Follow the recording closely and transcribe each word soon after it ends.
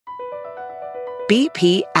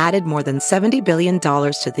BP added more than $70 billion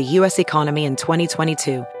to the U.S. economy in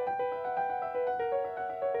 2022.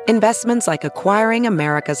 Investments like acquiring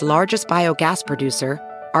America's largest biogas producer,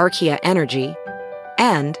 Archaea Energy,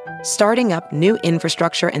 and starting up new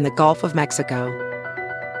infrastructure in the Gulf of Mexico.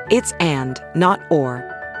 It's and, not or.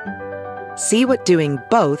 See what doing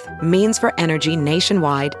both means for energy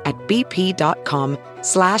nationwide at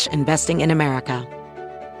bp.com/investing in America.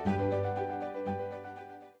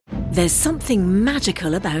 There's something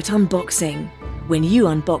magical about unboxing. When you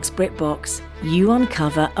unbox BritBox, you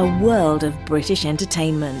uncover a world of British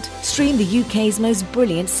entertainment. Stream the UK's most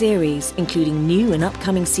brilliant series, including new and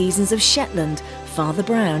upcoming seasons of Shetland, Father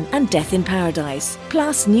Brown and Death in Paradise.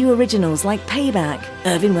 Plus new originals like Payback,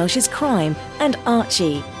 Irving Welsh's Crime and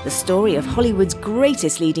Archie, the story of Hollywood's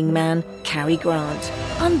greatest leading man, Cary Grant.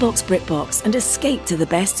 Unbox BritBox and escape to the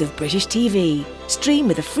best of British TV. Stream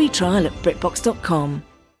with a free trial at BritBox.com.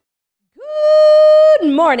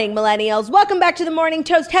 Good morning, millennials. Welcome back to the Morning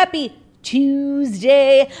Toast. Happy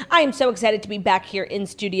Tuesday. I am so excited to be back here in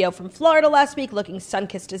studio from Florida last week, looking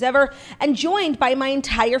sun-kissed as ever, and joined by my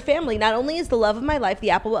entire family. Not only is the love of my life, the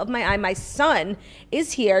apple of my eye, my son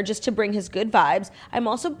is here just to bring his good vibes. I'm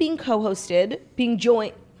also being co-hosted.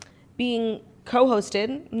 Joined.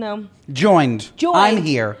 I'm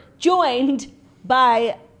here. Joined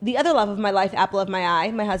by the other love of my life, apple of my eye,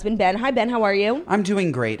 my husband, Ben. Hi, Ben. How are you? I'm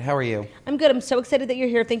doing great. How are you? I'm good. I'm so excited that you're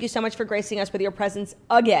here. Thank you so much for gracing us with your presence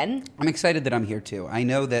again. I'm excited that I'm here, too. I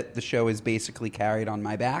know that the show is basically carried on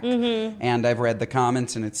my back, and I've read the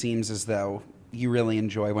comments, and it seems as though you really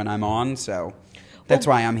enjoy when I'm on, so that's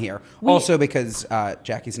why I'm here. Also because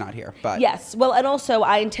Jackie's not here. But yes. Well, and also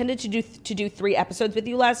I intended to do 3 episodes with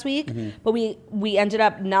you last week, but we ended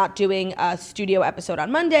up not doing a studio episode on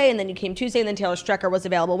Monday, and then you came Tuesday, and then Taylor Strecker was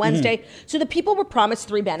available Wednesday. So the people were promised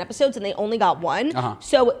 3 Ben episodes, and they only got 1.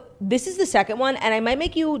 So this is the second one, and I might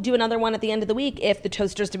make you do another one at the end of the week if the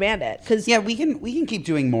toasters demand it. Yeah, we can keep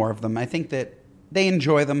doing more of them. I think that they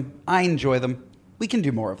enjoy them. I enjoy them. We can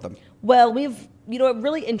do more of them. Well, we've a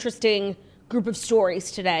really interesting group of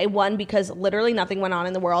stories today. One, because literally nothing went on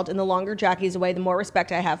in the world, and the longer Jackie's away, the more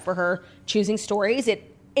respect I have for her choosing stories. It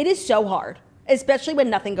is so hard, especially when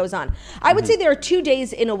nothing goes on. I would say there are 2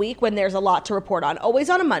 days in a week when there's a lot to report on. Always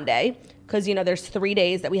on a Monday, because there's 3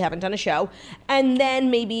 days that we haven't done a show, and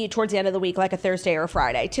then maybe towards the end of the week, like a Thursday or a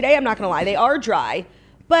Friday. Today, I'm not going to lie, they are dry,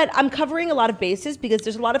 but I'm covering a lot of bases because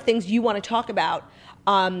there's a lot of things you want to talk about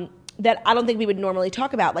that I don't think we would normally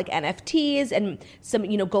talk about, like NFTs and some,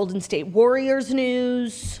 Golden State Warriors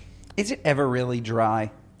news. Is it ever really dry?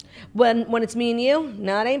 When it's me and you?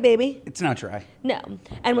 No, it ain't, baby. It's not dry. No.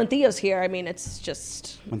 And when Theo's here, it's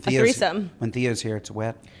just a threesome. When Theo's here, it's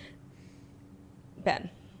wet. Ben.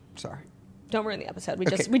 Sorry. Don't ruin the episode.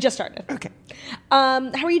 We just started. Okay.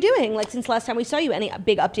 How are you doing? Since last time we saw you, any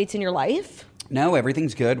big updates in your life? No,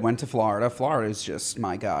 everything's good. Went to Florida. Florida's just,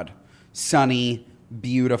 my God, sunny,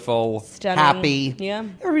 beautiful, stunning, happy. Yeah.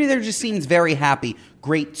 Everybody there just seems very happy.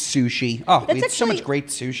 Great sushi. Oh, we had so much great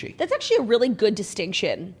sushi. That's actually a really good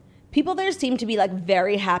distinction. People there seem to be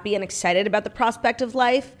very happy and excited about the prospect of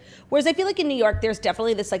life. Whereas I feel like in New York, there's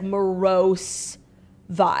definitely this morose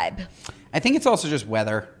vibe. I think it's also just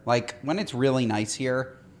weather. When it's really nice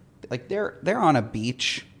here, they're on a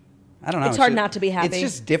beach. I don't know. It's hard not to be happy. It's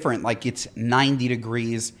just different. It's 90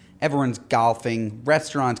 degrees. Everyone's golfing,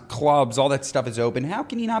 restaurants, clubs, all that stuff is open. How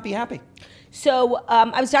can you not be happy? So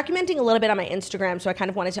I was documenting a little bit on my Instagram, so I kind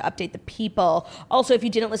of wanted to update the people. Also, if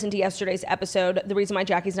you didn't listen to yesterday's episode, the reason why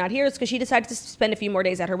Jackie's not here is because she decided to spend a few more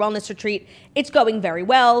days at her wellness retreat. It's going very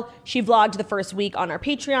well. She vlogged the first week on our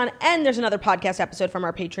Patreon, and there's another podcast episode from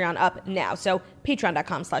our Patreon up now. So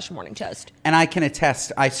patreon.com/morningtoast. And I can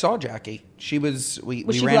attest, I saw Jackie. She was...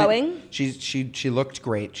 Was she glowing? She looked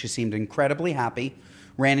great. She seemed incredibly happy.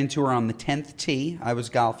 Ran into her on the 10th tee. I was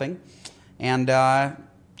golfing, and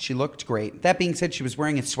she looked great. That being said, she was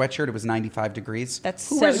wearing a sweatshirt. It was 95 degrees. That's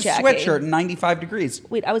Who so wears a Jackie. sweatshirt in 95 degrees?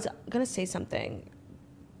 Wait, I was going to say something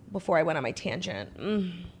before I went on my tangent.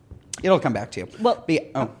 It'll come back to you. Well,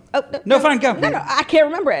 no, fine, go. No, I can't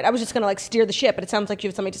remember it. I was just going to steer the ship, but it sounds like you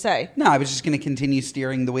have something to say. No, I was just going to continue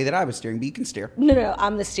steering the way that I was steering, but you can steer. No,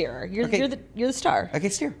 I'm the steerer. You're the star. Okay,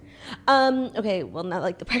 steer. Okay, well, now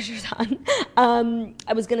the pressure's on.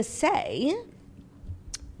 I was going to say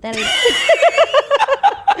that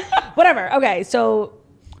whatever. Okay, so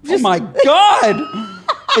oh my God.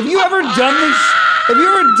 Have you ever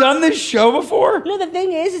done this show before? No, the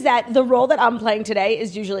thing is that the role that I'm playing today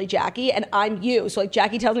is usually Jackie, and I'm you. So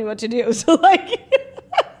Jackie tells me what to do. So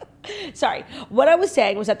Sorry. What I was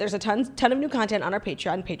saying was that there's a ton of new content on our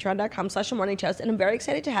Patreon, patreon.com/themorningtoast, and I'm very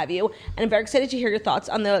excited to have you, and I'm very excited to hear your thoughts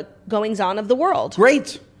on the goings-on of the world.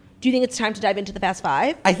 Great. Do you think it's time to dive into the Fast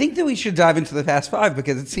Five? I think that we should dive into the Fast Five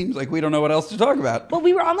because it seems like we don't know what else to talk about. Well,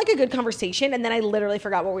 we were on like a good conversation, and then I literally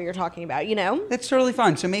forgot what we were talking about, you know? That's totally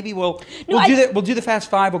fine. So maybe we'll do the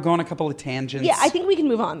Fast Five. We'll go on a couple of tangents. Yeah, I think we can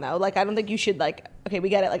move on, though. Like, I don't think you should, like, okay, we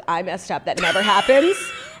get it. Like, I messed up. That never happens.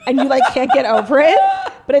 And you, like, can't get over it.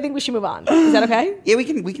 But I think we should move on. Is that okay? Yeah, we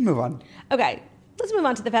can move on. Okay. Let's move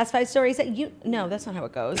on to the Fast Five stories that you... No, that's not how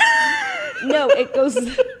it goes. No, it goes...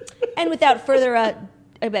 And without further...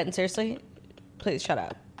 Ben, seriously? Please shut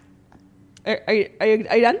up. Are you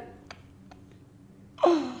done?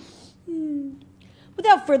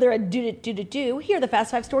 Without further ado, here are the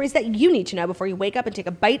Fast Five stories that you need to know before you wake up and take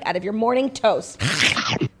a bite out of your morning toast.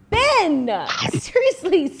 Ben!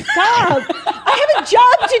 Seriously, stop! I have a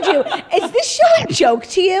job to do. Is this show a joke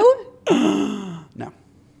to you? No.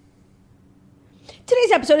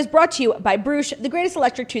 Today's episode is brought to you by Bruche, the greatest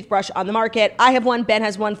electric toothbrush on the market. I have one, Ben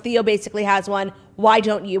has one, Theo basically has one. Why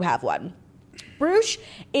don't you have one? Bruche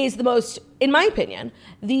is the most, in my opinion,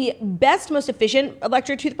 the best, most efficient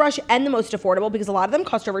electric toothbrush and the most affordable because a lot of them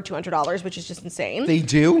cost over $200, which is just insane. They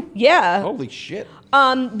do? Yeah. Holy shit.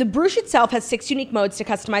 The Bruche itself has 6 unique modes to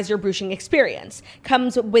customize your brushing experience.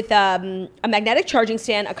 Comes with a magnetic charging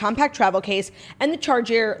stand, a compact travel case, and the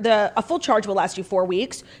charger. A full charge will last you 4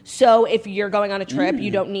 weeks. So if you're going on a trip, you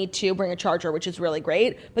don't need to bring a charger, which is really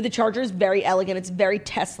great. But the charger is very elegant. It's very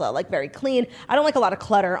Tesla, like very clean. I don't like a lot of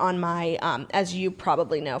clutter on my, as you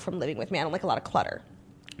probably know from living with me, I don't like a lot of clutter.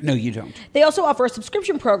 No, you don't. They also offer a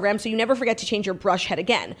subscription program so you never forget to change your brush head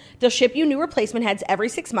again. They'll ship you new replacement heads every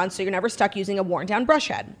 6 months so you're never stuck using a worn-down brush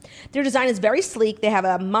head. Their design is very sleek. They have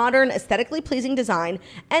a modern, aesthetically pleasing design,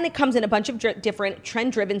 and it comes in a bunch of different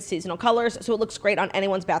trend-driven seasonal colors, so it looks great on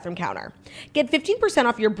anyone's bathroom counter. Get 15%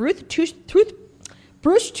 off your Bruche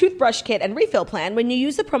toothbrush kit and refill plan when you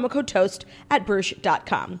use the promo code TOAST at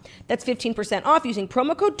Bruche.com. That's 15% off using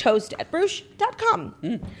promo code TOAST at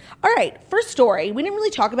Bruche.com. All right, first story. We didn't really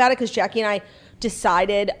talk about it because Jackie and I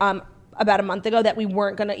decided about a month ago that we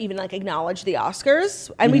weren't going to even like acknowledge the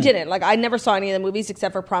Oscars. And we didn't. Like, I never saw any of the movies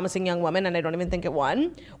except for Promising Young Woman, and I don't even think it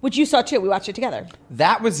won, which you saw too. We watched it together.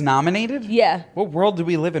 That was nominated? Yeah. What world do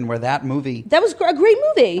we live in where that movie... That was a great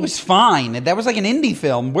movie. It was fine. That was like an indie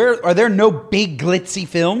film. Where are there no big glitzy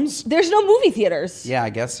films? There's no movie theaters. Yeah, I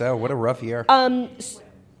guess so. What a rough year. Oh,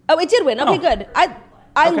 it did win. Okay, good.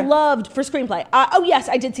 I loved for screenplay. Yes,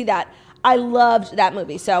 I did see that. I loved that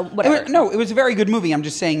movie, so whatever. It was a very good movie. I'm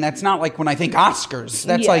just saying that's not like when I think Oscars.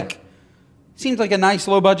 That's seems like a nice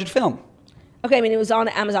low-budget film. Okay, I mean, it was on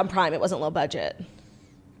Amazon Prime. It wasn't low budget.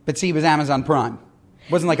 But see, it was Amazon Prime.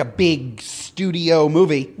 It wasn't like a big studio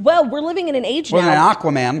movie. Well, we're living in an age now. Wasn't an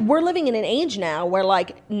Aquaman. We're living in an age now where,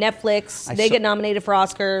 like, Netflix, they get nominated for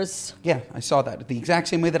Oscars. Yeah, I saw that. The exact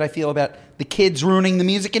same way that I feel about the kids ruining the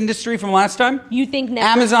music industry from last time. You think Netflix...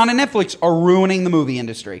 Amazon and Netflix are ruining the movie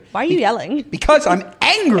industry. Why are you yelling? Because I'm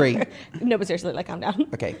angry. No, but seriously, like, calm down.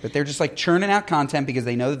 Okay, but they're just, like, churning out content because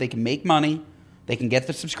they know that they can make money. They can get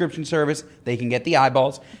the subscription service. They can get the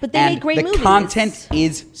eyeballs. But they make great movies. The content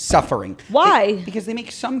is suffering. Why? Because they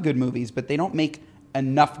make some good movies, but they don't make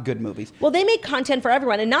enough good movies. Well, they make content for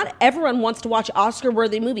everyone, and not everyone wants to watch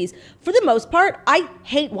Oscar-worthy movies. For the most part, I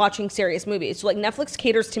hate watching serious movies. So, like, Netflix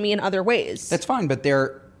caters to me in other ways. That's fine, but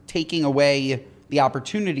they're taking away the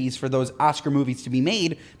opportunities for those Oscar movies to be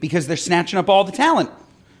made because they're snatching up all the talent.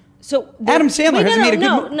 So Adam Sandler hasn't made a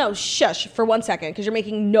good movie. No, shush for 1 second, because you're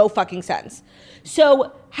making no fucking sense.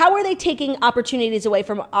 So how are they taking opportunities away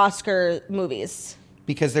from Oscar movies?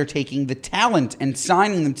 Because they're taking the talent and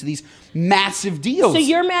signing them to these massive deals. So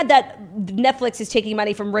you're mad that Netflix is taking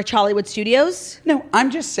money from rich Hollywood studios? No,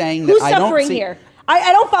 I'm just saying that I don't see... Who's suffering here?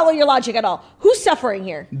 I don't follow your logic at all. Who's suffering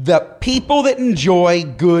here? The people that enjoy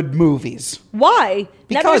good movies. Why?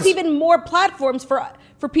 Because... Now there's even more platforms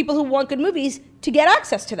for people who want good movies to get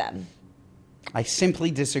access to them. I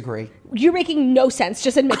simply disagree. You're making no sense.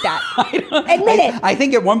 Just admit that. Admit it. I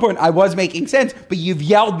think at one point I was making sense, but you've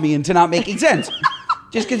yelled me into not making sense.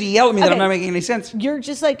 Just because you yelled at me that I'm not making any sense. You're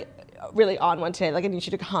just like really on one today. Like I need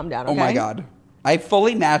you to calm down, okay? Oh my God. I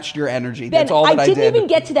fully matched your energy. Ben, that's all that I did. I didn't even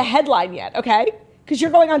get to the headline yet, okay? Because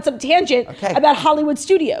you're going on some tangent about Hollywood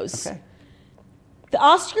studios. Okay. The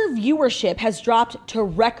Oscar viewership has dropped to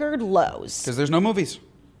record lows. Because there's no movies.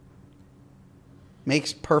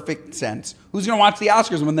 Makes perfect sense. Who's going to watch the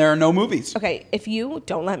Oscars when there are no movies? Okay, if you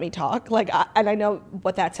don't let me talk, and I know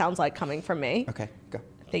what that sounds like coming from me. Okay, go.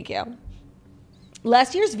 Thank you.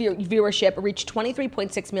 Last year's viewership reached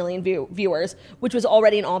 23.6 million viewers, which was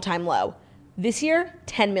already an all-time low. This year,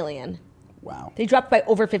 10 million. Wow. They dropped by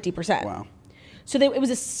over 50%. Wow. So it was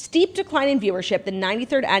a steep decline in viewership. The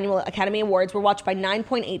 93rd Annual Academy Awards were watched by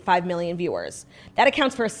 9.85 million viewers. That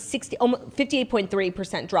accounts for a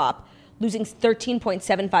 58.3% drop, losing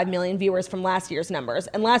 13.75 million viewers from last year's numbers.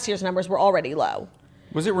 And last year's numbers were already low.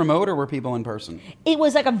 Was it remote or were people in person? It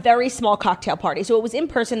was like a very small cocktail party. So it was in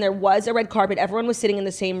person. There was a red carpet. Everyone was sitting in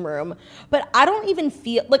the same room. But I don't even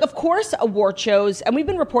feel like, of course, award shows, and we've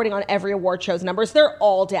been reporting on every award show's numbers, they're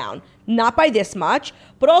all down. Not by this much,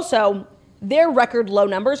 but also their record low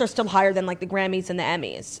numbers are still higher than like the Grammys and the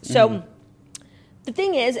Emmys. So the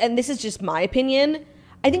thing is, and this is just my opinion,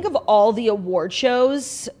 I think of all the award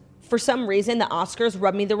shows, for some reason, the Oscars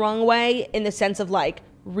rub me the wrong way in the sense of like,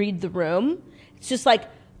 read the room. It's just like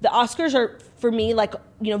the Oscars are, for me, like,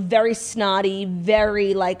 you know, very snotty,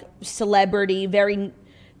 very like celebrity, very,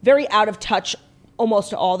 very out of touch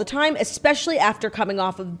almost all the time, especially after coming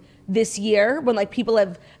off of this year when like people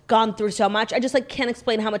have gone through so much. I just like can't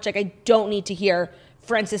explain how much like I don't need to hear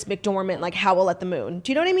Frances McDormand like Howl at the Moon.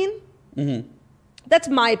 Do you know what I mean? Mm-hmm. That's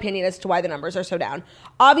my opinion as to why the numbers are so down.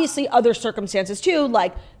 Obviously, other circumstances too,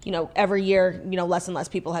 like, you know, every year, you know, less and less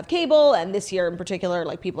people have cable, and this year in particular,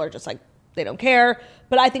 like people are just like, they don't care.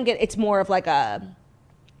 But I think it's more of like a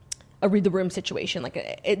read the room situation. Like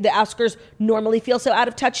the Oscars normally feel so out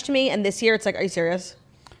of touch to me, and this year it's like, are you serious?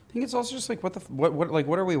 I think it's also just like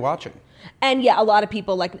what are we watching? And yeah, a lot of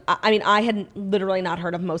people like. I mean, I had literally not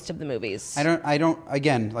heard of most of the movies. I don't.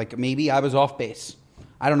 Again, like maybe I was off base.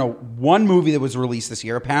 I don't know. One movie that was released this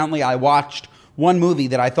year. Apparently, I watched one movie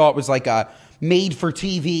that I thought was like a made for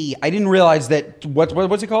TV. I didn't realize that.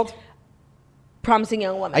 What's it called? Promising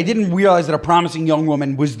Young Woman. I didn't realize that A Promising Young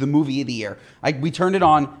Woman was the movie of the year. We turned it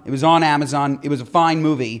on. It was on Amazon. It was a fine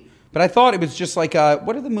movie. But I thought it was just like,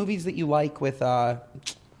 what are the movies that you like with, I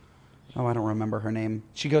don't remember her name.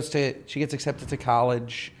 She gets accepted to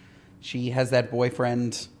college. She has that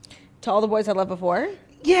boyfriend. To All the Boys I Loved Before?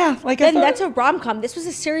 Yeah. That's a rom-com. This was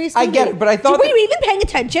a serious movie. I get it, but I thought... Were you even paying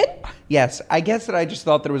attention? Yes. I guess that I just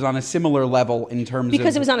thought that it was on a similar level in terms of...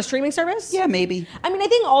 Because it was on a streaming service? Yeah, maybe. I mean, I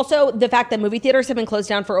think also the fact that movie theaters have been closed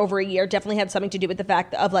down for over a year definitely had something to do with the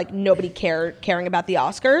fact of, like, nobody caring about the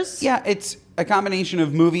Oscars. Yeah, it's a combination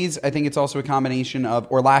of movies. I think it's also a combination of,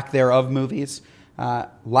 or lack thereof, movies.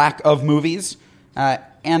 Lack of movies.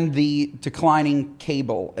 And the declining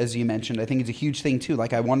cable, as you mentioned. I think it's a huge thing, too.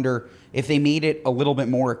 Like, I wonder if they made it a little bit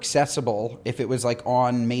more accessible, if it was, like,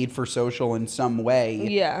 on Made for Social in some way.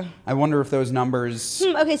 Yeah. I wonder if those numbers...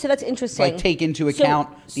 Okay, so that's interesting. Like, take into account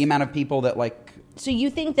the amount of people that, like... So you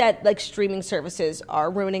think that, like, streaming services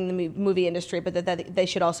are ruining the movie industry, but that they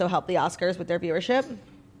should also help the Oscars with their viewership?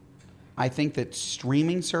 I think that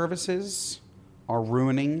streaming services are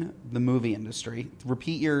ruining the movie industry.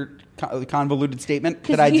 Repeat your convoluted statement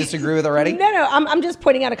that I disagree with already. No, I'm just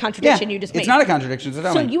pointing out a contradiction you just made. It's not a contradiction.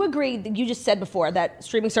 So you agree that you just said before that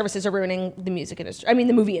streaming services are ruining the music industry. I mean,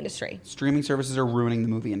 the movie industry. Streaming services are ruining the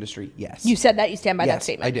movie industry. Yes. You said that. You stand by that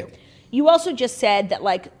statement. Yes, I do. You also just said that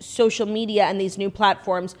like social media and these new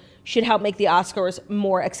platforms should help make the Oscars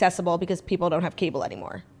more accessible because people don't have cable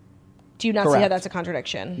anymore. Do you not see how that's a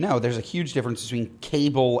contradiction? No, there's a huge difference between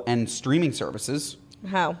cable and streaming services.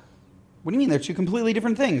 How? What do you mean? They're two completely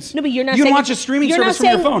different things. No, but you're not You saying... can watch a streaming service from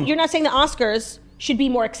your phone. You're not saying the Oscars should be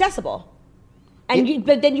more accessible.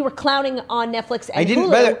 But then you were clowning on Netflix and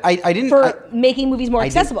Hulu for making movies more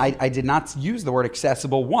accessible. I did not use the word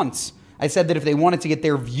accessible once. I said that if they wanted to get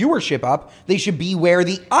their viewership up, they should be where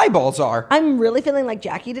the eyeballs are. I'm really feeling like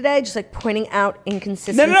Jackie today, just like pointing out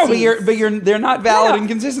inconsistencies. No, they're not valid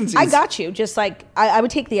inconsistencies. I got you. Just like I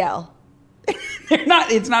would take the L.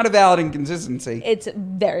 It's not a valid inconsistency. It's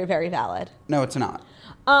very, very valid. No, it's not.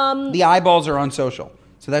 The eyeballs are on social,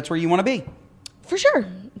 so that's where you want to be. For sure.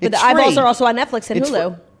 But the eyeballs are also on Netflix and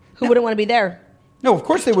Hulu. Who wouldn't want to be there? No, of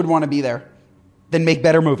course they would want to be there. Then make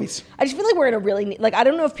better movies. I just feel like we're in a really, like, I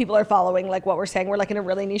don't know if people are following, like, what we're saying. We're, like, in a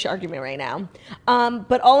really niche argument right now.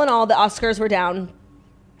 But all in all, the Oscars were down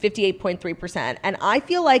 58.3%. And I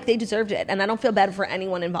feel like they deserved it. And I don't feel bad for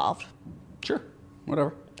anyone involved. Sure.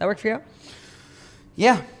 Whatever. That work for you?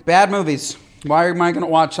 Yeah. Bad movies. Why am I going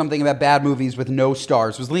to watch something about bad movies with no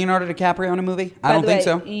stars? Was Leonardo DiCaprio in a movie? I don't think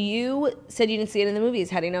so. You said you didn't see it in the movies.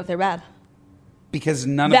 How do you know if they're bad? Because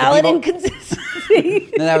none Valid of the people...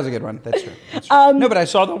 inconsistency. No, that was a good one. That's true. No, but I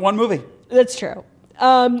saw the one movie. That's true.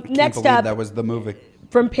 Next up, that was the movie.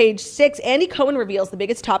 From page 6, Andy Cohen reveals the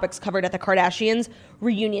biggest topics covered at the Kardashians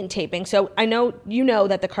reunion taping. So I know you know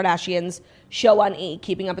that the Kardashians show on E,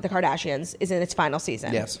 Keeping Up with the Kardashians, is in its final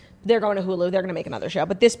season. Yes. They're going to Hulu. They're going to make another show.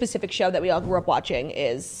 But this specific show that we all grew up watching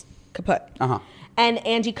is kaput. Uh-huh. And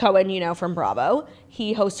Andy Cohen, from Bravo,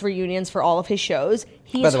 he hosts reunions for all of his shows.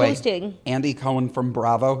 He's By the hosting. way, Andy Cohen from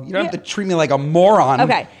Bravo. You don't have to treat me like a moron.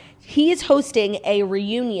 Okay. He is hosting a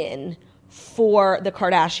reunion for the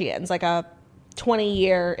Kardashians, like a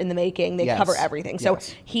 20-year in the making. They cover everything. So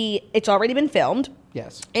it's already been filmed.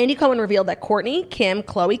 Yes. Andy Cohen revealed that Kourtney, Kim,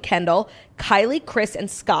 Khloe, Kendall, Kylie, Chris, and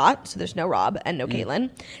Scott, so there's no Rob and no Caitlyn,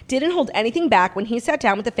 didn't hold anything back when he sat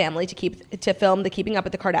down with the family to film the Keeping Up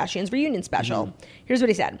with the Kardashians reunion special. Here's what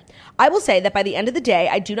he said. I will say that by the end of the day,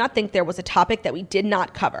 I do not think there was a topic that we did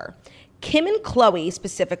not cover. Kim and Khloe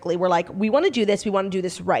specifically were like, we want to do this. We want to do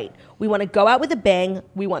this right. We want to go out with a bang.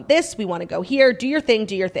 We want this. We want to go here. Do your thing.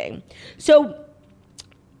 Do your thing. So,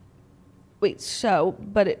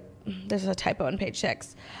 there's a typo on page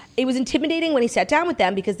 6. It was intimidating when he sat down with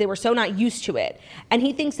them because they were so not used to it. And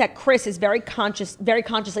he thinks that Chris is very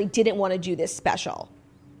consciously didn't want to do this special.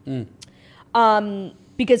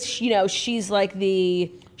 Because, she's like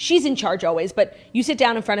she's in charge always, but you sit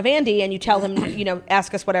down in front of Andy and you tell him,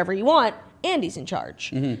 ask us whatever you want. Andy's in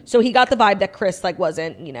charge. So he got the vibe that Chris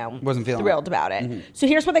wasn't thrilled about it. So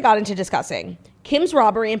here's what they got into discussing. Kim's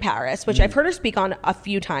robbery in Paris, which I've heard her speak on a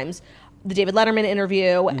few times, the David Letterman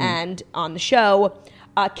interview and on the show,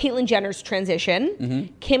 Caitlyn Jenner's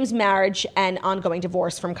transition, Kim's marriage and ongoing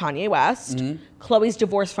divorce from Kanye West, Khloe's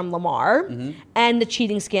divorce from Lamar, and the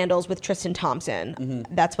cheating scandals with Tristan Thompson.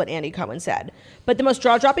 That's what Andy Cohen said. But the most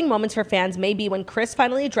jaw-dropping moments for fans may be when Chris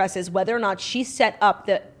finally addresses whether or not she set up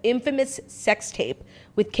the infamous sex tape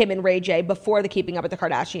with Kim and Ray J before the Keeping Up with the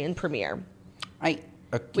Kardashians premiere.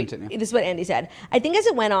 Continue. This is what Andy said. I think as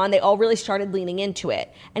it went on, they all really started leaning into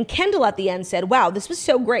it. And Kendall at the end said, wow, this was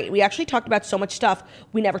so great. We actually talked about so much stuff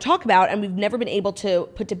we never talk about and we've never been able to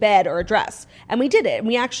put to bed or address. And we did it. And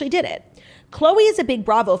we actually did it. Khloe is a big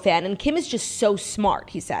Bravo fan, and Kim is just so smart,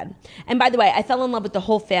 he said. And by the way, I fell in love with the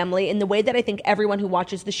whole family in the way that I think everyone who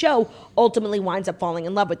watches the show ultimately winds up falling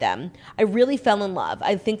in love with them. I really fell in love.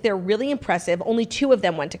 I think they're really impressive. Only 2 of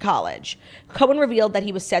them went to college. Cohen revealed that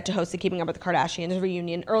he was set to host the Keeping Up with the Kardashians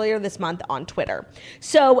reunion earlier this month on Twitter.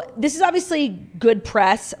 So this is obviously good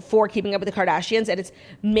press for Keeping Up with the Kardashians, and it's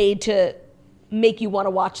made to make you want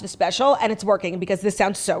to watch the special, and it's working because this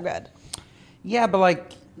sounds so good. Yeah,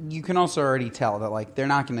 but you can also already tell that they're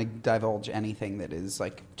not going to divulge anything that is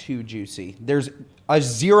too juicy. There's a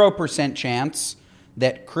 0% chance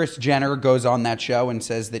that Kris Jenner goes on that show and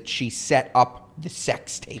says that she set up the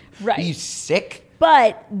sex tape. Right. Are you sick?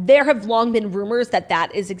 But there have long been rumors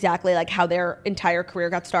that is exactly how their entire career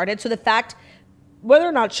got started. So the fact, whether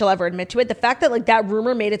or not she'll ever admit to it, the fact that that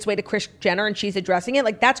rumor made its way to Kris Jenner and she's addressing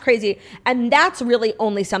it, that's crazy. And that's really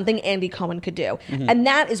only something Andy Cohen could do. And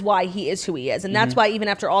that is why he is who he is. And that's why even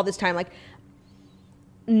after all this time,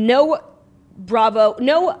 no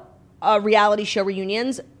reality show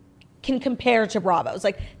reunions can compare to Bravo's.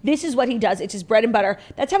 This is what he does. It's his bread and butter.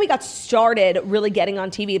 That's how he got started really getting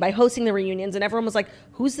on TV, by hosting the reunions. And everyone was like,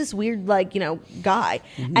 who's this weird, guy?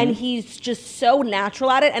 And he's just so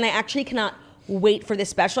natural at it. And I actually cannot wait for this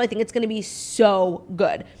special. I think it's going to be so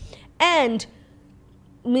good. And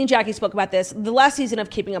me and Jackie spoke about this. The last season of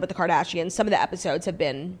Keeping Up with the Kardashians, some of the episodes have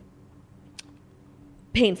been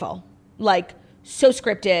painful. So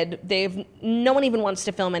scripted. No one even wants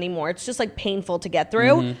to film anymore. It's just painful to get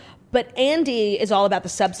through. But Andy is all about the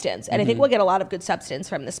substance. And I think we'll get a lot of good substance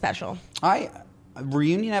from this special.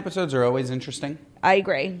 Reunion episodes are always interesting. I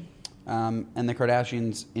agree. And the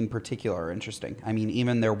Kardashians in particular are interesting. I mean,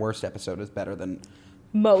 even their worst episode is better than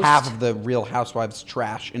most half of the Real Housewives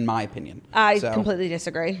trash, in my opinion. I completely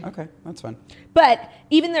disagree. Okay, that's fine. But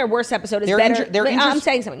even their worst episode is better. I'm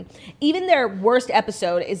saying something. Even their worst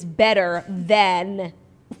episode is better than.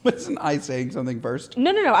 Wasn't I saying something first?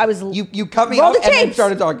 No. I was. You cut me off and then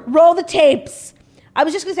started talking. Roll the tapes. I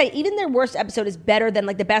was just going to say, even their worst episode is better than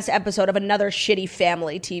the best episode of another shitty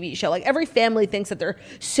family TV show. Every family thinks that they're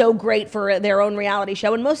so great for their own reality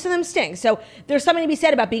show, and most of them stink. So there's something to be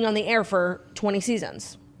said about being on the air for 20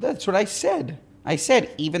 seasons. That's what I said. I said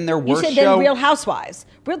even their worst show. You said then Real Housewives.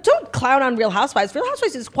 Don't clown on Real Housewives. Real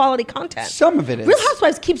Housewives is quality content. Some of it is. Real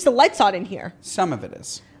Housewives keeps the lights on in here. Some of it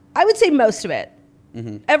is. I would say most of it.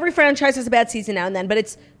 Every franchise has a bad season now and then, but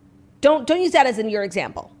it's don't use that as in your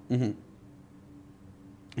example.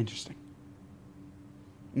 Interesting.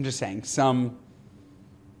 I'm just saying, some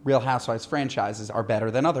Real Housewives franchises are better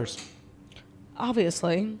than others.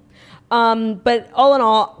 Obviously. But all in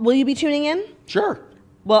all, will you be tuning in? Sure.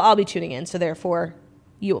 Well, I'll be tuning in, so therefore,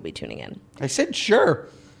 you will be tuning in. I said sure.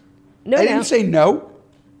 No, I didn't say no.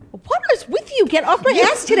 What is with you? Get off my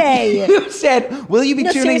ass today. You said, will you be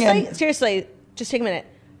tuning in? Seriously, just take a minute.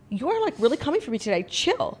 You are really coming for me today.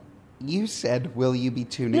 Chill. You said, will you be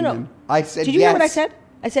tuning No. in? I said, Did you yes. hear what I said?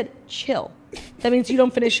 I said, chill. That means you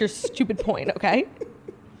don't finish your stupid point, okay?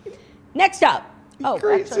 Next up. Oh,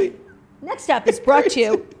 Crazy. actually, next up is brought to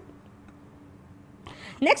you.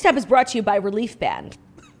 Next up is brought to you by Relief Band.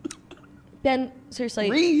 Ben,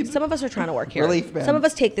 seriously, Read. some of us are trying to work here. Relief Band. Some of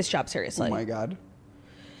us take this job seriously. Oh my God.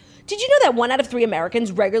 Did you know that 1 out of 3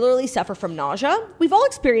 Americans regularly suffer from nausea? We've all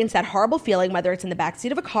experienced that horrible feeling, whether it's in the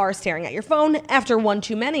backseat of a car staring at your phone, after one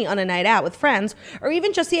too many on a night out with friends, or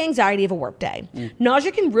even just the anxiety of a workday.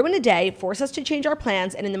 Nausea can ruin a day, force us to change our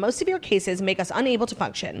plans, and in the most severe cases, make us unable to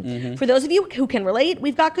function. For those of you who can relate,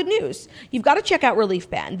 we've got good news. You've got to check out Relief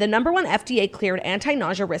Band, the #1 FDA-cleared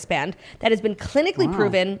anti-nausea wristband that has been clinically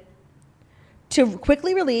proven to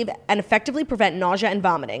quickly relieve and effectively prevent nausea and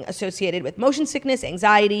vomiting associated with motion sickness,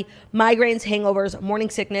 anxiety, migraines, hangovers, morning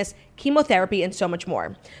sickness, chemotherapy, and so much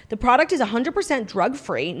more. The product is 100%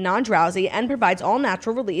 drug-free, non-drowsy, and provides all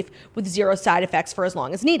natural relief with 0 side effects for as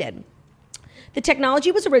long as needed. The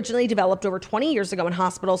technology was originally developed over 20 years ago in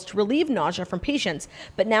hospitals to relieve nausea from patients,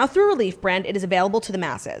 but now through Relief Band, it is available to the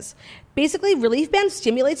masses. Basically, Relief Band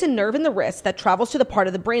stimulates a nerve in the wrist that travels to the part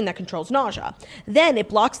of the brain that controls nausea. Then it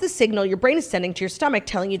blocks the signal your brain is sending to your stomach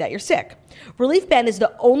telling you that you're sick. Relief Band is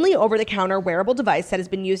the only over-the-counter wearable device that has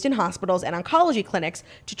been used in hospitals and oncology clinics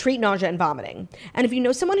to treat nausea and vomiting. And if you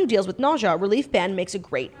know someone who deals with nausea, Relief Band makes a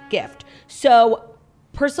great gift. So,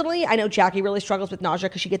 personally, I know Jackie really struggles with nausea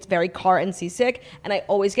because she gets very car and seasick, and I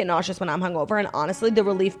always get nauseous when I'm hungover. And honestly, the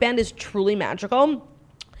Relief Band is truly magical.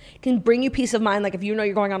 It can bring you peace of mind. Like if you know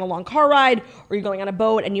you're going on a long car ride or you're going on a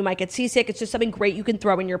boat and you might get seasick, it's just something great you can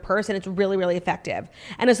throw in your purse, and it's really, really effective.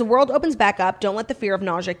 And as the world opens back up, don't let the fear of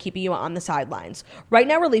nausea keep you on the sidelines. Right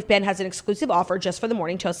now, Relief Band has an exclusive offer just for the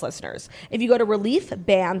Morning Toast listeners. If you go to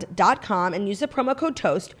reliefband.com and use the promo code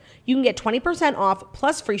TOAST, you can get 20% off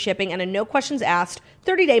plus free shipping and a no questions asked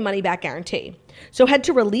 30-day money-back guarantee. So head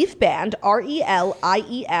to ReliefBand,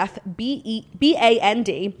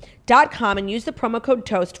 ReliefBand.com, and use the promo code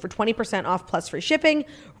TOAST for 20% off plus free shipping.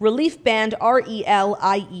 ReliefBand,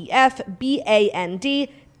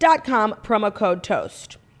 ReliefBand.com, promo code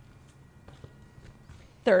TOAST.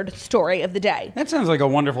 Third story of the day. That sounds like a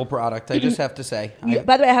wonderful product, I just have to say.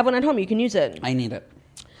 By the way, I have one at home. You can use it. I need it.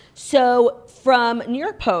 So from New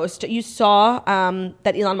York Post, you saw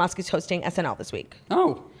that Elon Musk is hosting SNL this week.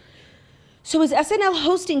 Oh. So his SNL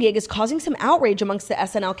hosting gig is causing some outrage amongst the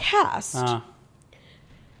SNL cast.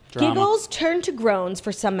 Drama. Giggles turned to groans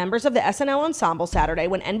for some members of the SNL ensemble Saturday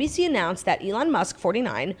when NBC announced that Elon Musk,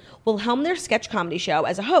 49, will helm their sketch comedy show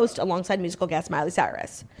as a host alongside musical guest Miley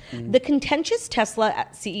Cyrus. The contentious Tesla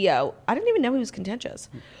CEO, I didn't even know he was contentious,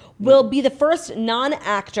 will be the first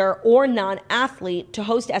non-actor or non-athlete to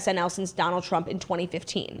host SNL since Donald Trump in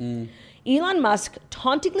 2015. Elon Musk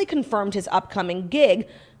tauntingly confirmed his upcoming gig,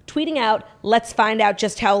 tweeting out, "Let's find out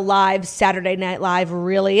just how live Saturday Night Live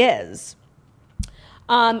really is."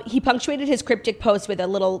 He punctuated his cryptic post with a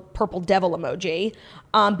little purple devil emoji.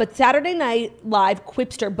 But Saturday Night Live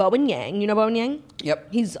quipster Bowen Yang, you know Bowen Yang?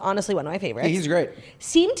 Yep. He's honestly one of my favorites. Yeah, he's great.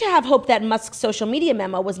 Seemed to have hoped that Musk's social media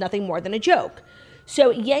memo was nothing more than a joke. So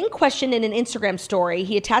Yang questioned in an Instagram story.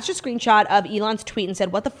 He attached a screenshot of Elon's tweet and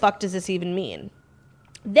said, "What the fuck does this even mean?"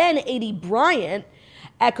 Then A.D. Bryant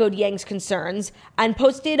echoed Yang's concerns and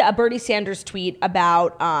posted a Bernie Sanders tweet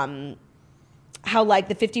about how like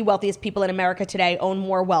the 50 wealthiest people in America today own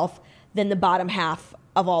more wealth than the bottom half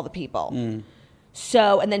of all the people.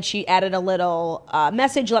 So, and then she added a little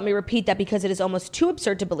message. "Let me repeat that because it is almost too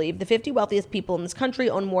absurd to believe the 50 wealthiest people in this country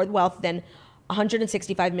own more wealth than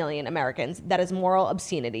 165 million Americans. That is moral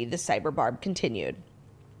obscenity," the cyber barb continued.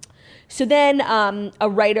 So then a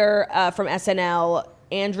writer from SNL,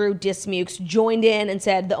 Andrew Dismukes, joined in and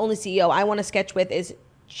said, "The only CEO I want to sketch with is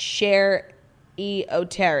Cher E.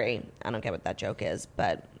 O'Terry." I don't get what that joke is,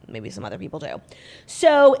 but maybe some other people do.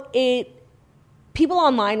 So people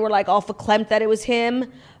online were like all verklempt that it was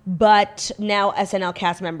him, but now SNL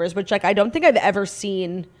cast members, which like I don't think I've ever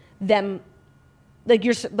seen them, like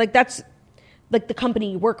you're like that's like the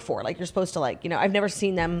company you work for, like you're supposed to like, you know, I've never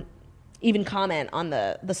seen them even comment on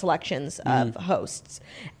the selections of hosts.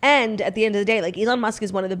 And at the end of the day, like Elon Musk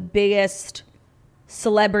is one of the biggest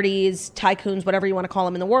celebrities, tycoons, whatever you want to call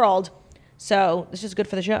them in the world. So it's just good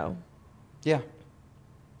for the show. Yeah.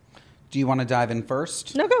 Do you want to dive in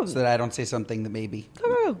first? No, go. So that I don't say something that maybe...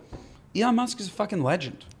 Go. Elon Musk is a fucking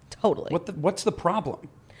legend. Totally. What's the problem?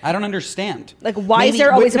 I don't understand. Like, why is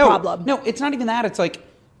there always a problem? No, it's not even that. It's like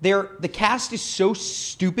the cast is so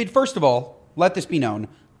stupid. First of all, let this be known.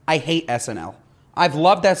 I hate SNL. I've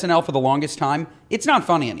loved SNL for the longest time. It's not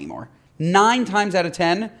funny anymore. 9 times out of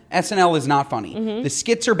 10, SNL is not funny. The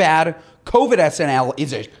skits are bad. COVID SNL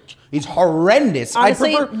is a is horrendous.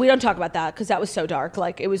 Honestly, we don't talk about that because that was so dark.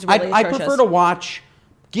 Like, it was really I atrocious. prefer to watch.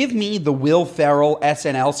 Give me the Will Ferrell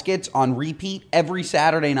SNL skits on repeat every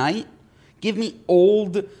Saturday night. Give me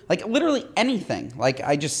old, like literally anything. Like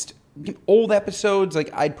old episodes. Like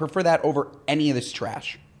I'd prefer that over any of this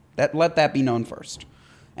trash. Let that be known first.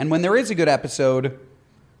 And when there is a good episode,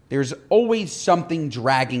 there's always something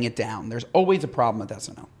dragging it down. There's always a problem with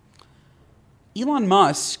SNL. Elon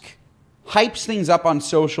Musk hypes things up on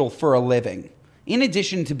social for a living. In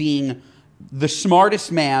addition to being the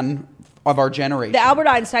smartest man of our generation. The Albert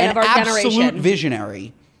Einstein of our generation. An absolute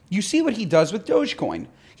visionary. You see what he does with Dogecoin.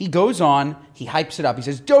 He goes on, he hypes it up. He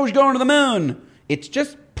says, Doge going to the moon. It's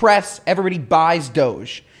just press. Everybody buys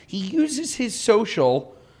Doge. He uses his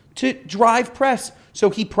social to drive press. So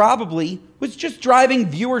he probably was just driving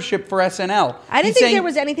viewership for SNL. I didn't think there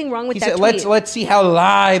was anything wrong with that tweet. Let's see how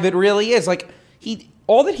live it really is. Like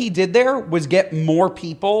all that he did there was get more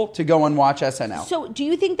people to go and watch SNL. So do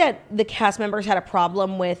you think that the cast members had a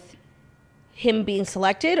problem with him being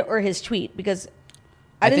selected or his tweet? Because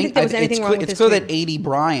I didn't think there was anything wrong with his tweet. It's clear that 80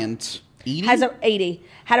 Bryant...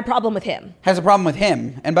 had a problem with him. Has a problem with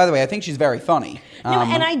him. And by the way, I think she's very funny. No,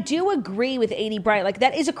 and I do agree with 80 Bryant. Like,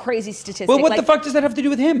 that is a crazy statistic. Well, what the fuck does that have to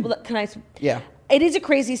do with him? Can I... Yeah. It is a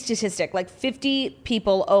crazy statistic. Like, 50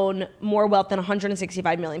 people own more wealth than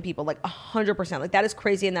 165 million people. Like, 100%. Like, that is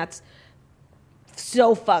crazy, and that's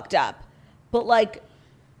so fucked up. But, like,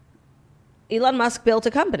 Elon Musk built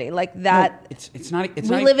a company. Like, that... No, it's not...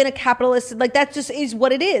 We live in a capitalist... Like, that just is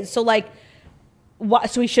what it is. So, like...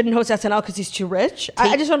 So he shouldn't host SNL because he's too rich?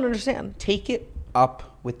 I just don't understand. Take it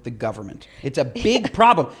up with the government. It's a big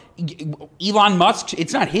problem. Elon Musk,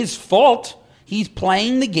 it's not his fault. He's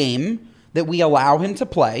playing the game that we allow him to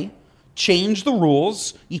play. Change the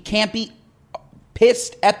rules. You can't be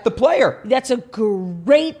pissed at the player. That's a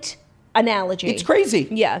great analogy. It's crazy.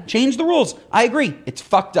 Yeah. Change the rules. I agree. It's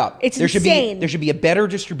fucked up. It's insane. There should be a better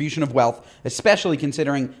distribution of wealth, especially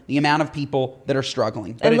considering the amount of people that are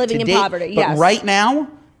struggling. And living in poverty, yes. But right now,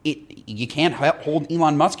 you can't hold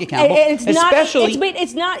Elon Musk accountable.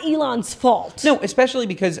 It's not Elon's fault. No, especially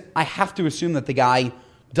because I have to assume that the guy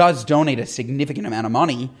does donate a significant amount of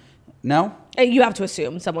money. No? You have to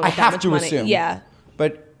assume someone with that much money. I have to assume. Yeah.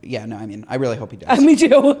 But, yeah, no, I mean, I really hope he does. Me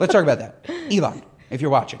too. Let's talk about that. Elon. If you're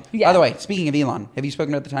watching. Yeah. By the way, speaking of Elon, have you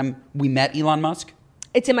spoken about the time we met Elon Musk?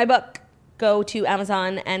 It's in my book. Go to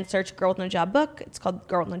Amazon and search Girl with No Job book. It's called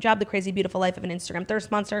Girl with No Job, The Crazy Beautiful Life of an Instagram Thirst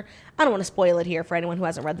Monster. I don't want to spoil it here for anyone who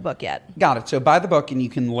hasn't read the book yet. Got it. So buy the book and you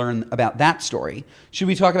can learn about that story. Should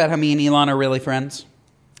we talk about how me and Elon are really friends?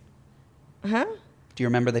 Uh-huh. Do you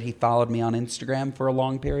remember that he followed me on Instagram for a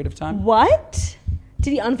long period of time? What?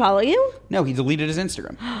 Did he unfollow you? No, he deleted his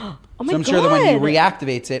Instagram. Oh my God. So I'm sure that when he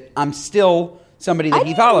reactivates it, I'm still... somebody that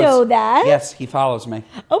he follows. I didn't know that. Yes, he follows me.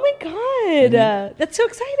 Oh my God. Mm-hmm. That's so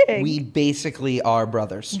exciting. We basically are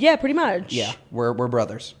brothers. Yeah, pretty much. Yeah, we're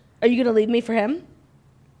brothers. Are you going to leave me for him?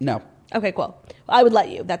 No. Okay, cool. I would let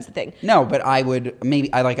you. That's the thing. No, but I would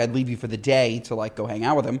I'd leave you for the day to like go hang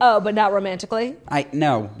out with him. Oh, but not romantically?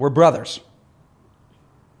 No, we're brothers.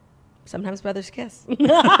 Sometimes brothers kiss.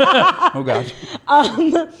 Oh, God.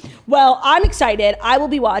 Well, I'm excited. I will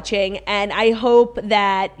be watching, and I hope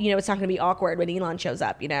that, it's not going to be awkward when Elon shows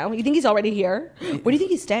up, You think he's already here? Where do you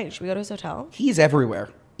think he's staying? Should we go to his hotel? He's everywhere.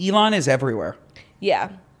 Elon is everywhere. Yeah.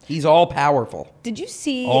 He's all powerful. Did you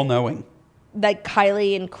see... all-knowing. Like,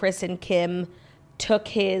 Kylie and Chris and Kim took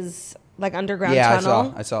his, underground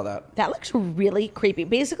tunnel? Yeah, I saw that. That looks really creepy.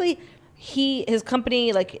 Basically... his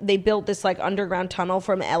company, they built this underground tunnel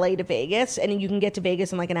from LA to Vegas, and you can get to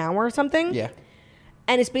Vegas in an hour or something. Yeah.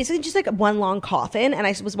 And it's basically just one long coffin. And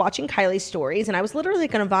I was watching Kylie's stories, and I was literally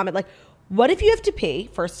going to vomit. What if you have to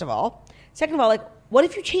pee, first of all? Second of all, what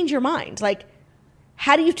if you change your mind?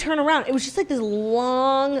 How do you turn around? It was just this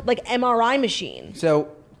long, MRI machine. So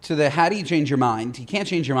how do you change your mind? You can't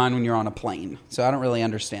change your mind when you're on a plane. So I don't really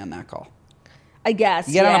understand that call. I guess.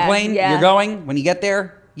 You get on a plane, you're going. When you get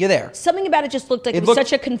there, you're there. Something about it just looked like it was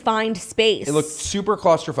such a confined space. It looked super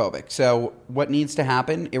claustrophobic. So what needs to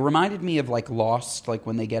happen, it reminded me of Lost,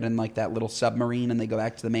 when they get in that little submarine and they go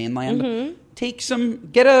back to the mainland.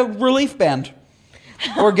 Mm-hmm. Get a relief band.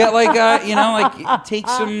 Or get take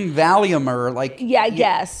some Valium or Yeah, I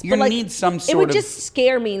guess. You need some sort of... It would just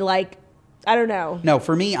scare me, I don't know. No,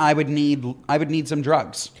 for me, I would need some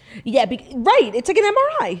drugs. Yeah, right. It's like an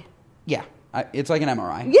MRI. Yeah. It's like an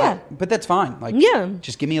MRI. Yeah. But that's fine. Like, Yeah.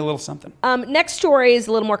 just give me a little something. Next story is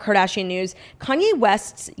a little more Kardashian news. Kanye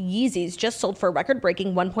West's Yeezys just sold for a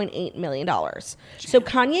record-breaking $1.8 million. So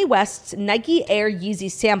Kanye West's Nike Air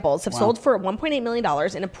Yeezy samples have sold for $1.8 million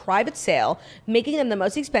in a private sale, making them the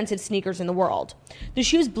most expensive sneakers in the world. The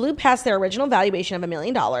shoes blew past their original valuation of $1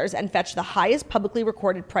 million and fetched the highest publicly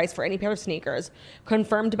recorded price for any pair of sneakers,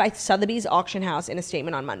 confirmed by Sotheby's auction house in a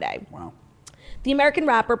statement on Monday. Wow. The American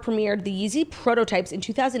rapper premiered the Yeezy prototypes in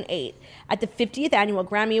 2008 at the 50th annual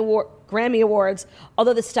Grammy Awards,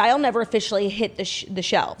 although the style never officially hit the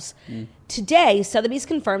shelves. Today, Sotheby's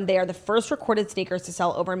confirmed they are the first recorded sneakers to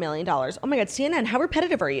sell over $1 million. Oh my God, CNN, how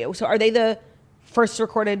repetitive are you? So are they the first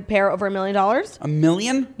recorded pair over $1 million? $1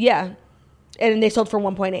 million? Yeah. And they sold for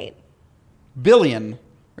 1.8. Billion?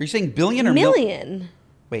 Are you saying billion or million?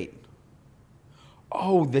 Wait.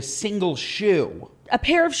 Oh, the single shoe. A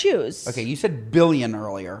pair of shoes. Okay, you said billion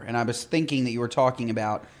earlier, and I was thinking that you were talking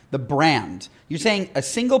about the brand. You're saying a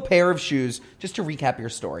single pair of shoes, just to recap your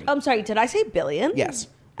story. I'm sorry, did I say billion? Yes.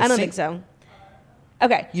 I don't think so.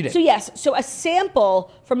 Okay. You did. So yes, so a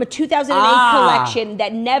sample from a 2008 collection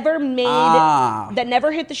that never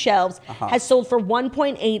hit the shelves has sold for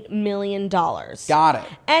 $1.8 million. Got it.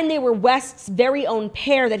 And they were West's very own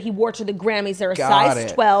pair that he wore to the Grammys. They're a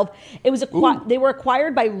size 12. They were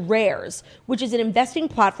acquired by Rares, which is an investing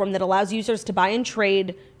platform that allows users to buy and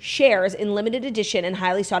trade shares in limited edition and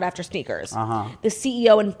highly sought after sneakers. The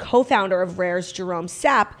CEO and co-founder of Rares, Jerome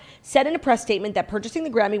Sapp, said in a press statement that purchasing the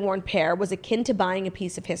Grammy-worn pair was akin to buying a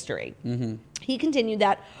piece of history. He continued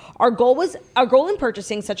that our goal in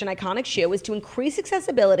purchasing such an iconic shoe is to increase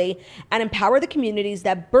accessibility and empower the communities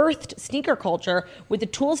that birthed sneaker culture with the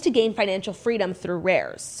tools to gain financial freedom through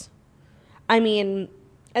Rares. I mean,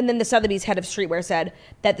 and then the Sotheby's head of streetwear said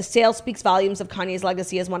that the sale speaks volumes of Kanye's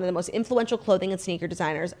legacy as one of the most influential clothing and sneaker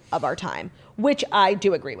designers of our time, which I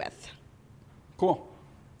do agree with. Cool.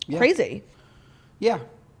 Yeah. Crazy. Yeah.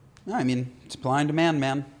 No, I mean, supply and demand,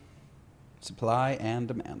 man. Supply and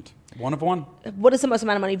demand. One of one. What is the most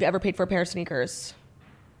amount of money you've ever paid for a pair of sneakers?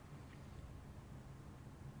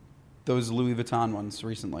 Those Louis Vuitton ones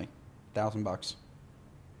recently.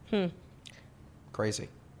 $1,000. Crazy.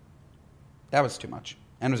 That was too much.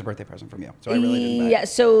 And it was a birthday present from you. So I really didn't buy it. Yeah,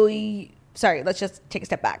 so... Sorry, let's just take a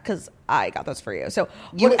step back because I got those for you. So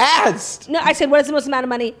you asked. No, I said, what is the most amount of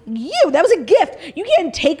money? That was a gift. You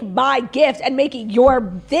can't take my gift and make it your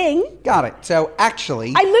thing. Got it. So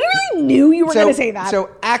actually, I literally knew you were going to say that. So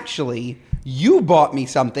actually, you bought me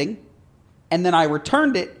something, and then I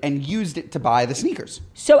returned it and used it to buy the sneakers.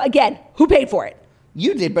 So again, who paid for it?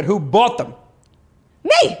 You did, but who bought them?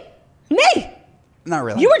 Me. Not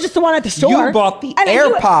really. You were just the one at the store. You bought the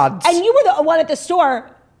AirPods, and you were the one at the store.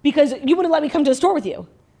 Because you wouldn't let me come to the store with you.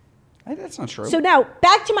 That's not true. So now,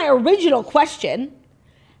 back to my original question.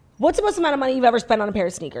 What's the most amount of money you've ever spent on a pair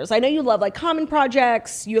of sneakers? I know you love like Common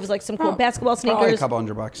Projects. You have like some cool basketball sneakers. Probably a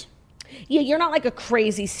couple $100. Yeah, you're not like a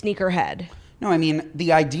crazy sneakerhead. No, I mean,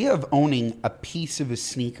 the idea of owning a piece of a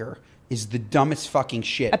sneaker is the dumbest fucking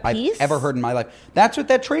shit I've ever heard in my life. That's what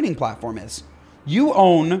that trading platform is. You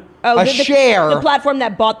own a share. The platform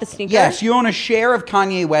that bought the sneaker? Yes, you own a share of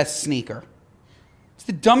Kanye West's sneaker. It's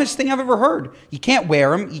the dumbest thing I've ever heard. You can't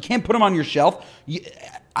wear them. You can't put them on your shelf.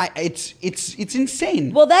 It's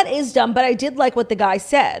insane. Well, that is dumb, but I did like what the guy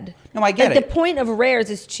said. No, I get it. The point of Rares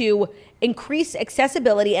is to increase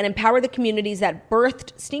accessibility and empower the communities that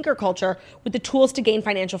birthed sneaker culture with the tools to gain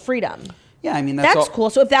financial freedom. Yeah, I mean, that's cool.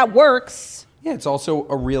 So if that works... Yeah, it's also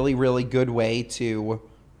a really, really good way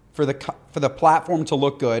for the platform to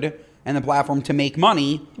look good and the platform to make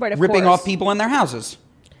money ripping off people in their houses.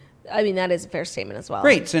 I mean, that is a fair statement as well.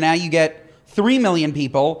 Great. So now you get 3 million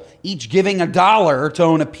people, each giving $1 to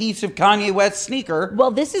own a piece of Kanye West's sneaker.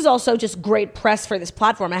 Well, this is also just great press for this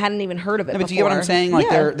platform. I hadn't even heard of it before. But do you get what I'm saying? Like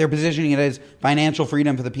they're positioning it as financial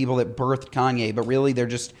freedom for the people that birthed Kanye, but really they're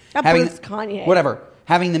just having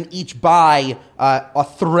them each buy a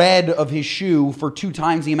thread of his shoe for 2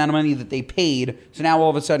 times the amount of money that they paid. So now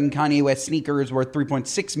all of a sudden Kanye West sneaker is worth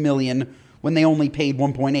 $3.6 million when they only paid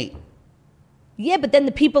 $1.8. Yeah, but then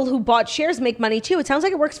the people who bought shares make money too. It sounds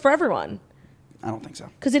like it works for everyone. I don't think so.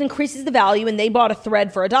 Because it increases the value, and they bought a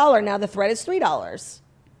thread for $1. Now the thread is $3.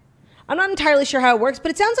 I'm not entirely sure how it works, but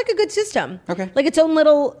it sounds like a good system. Okay. Like its own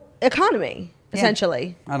little economy,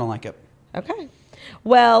 essentially. I don't like it. Okay.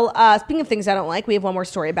 Well, speaking of things I don't like, we have one more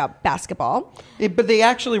story about basketball. But they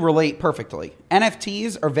actually relate perfectly.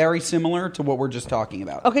 NFTs are very similar to what we're just talking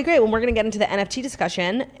about. Okay, great. Well, we're going to get into the NFT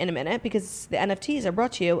discussion in a minute because the NFTs are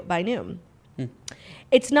brought to you by Noom.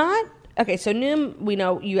 It's not... Okay, so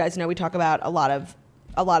Noom, you guys know we talk about a lot of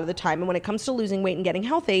a lot of the time. And when it comes to losing weight and getting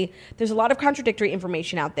healthy, there's a lot of contradictory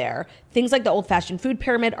information out there. Things like the old-fashioned food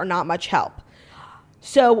pyramid are not much help.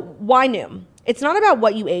 So why Noom? It's not about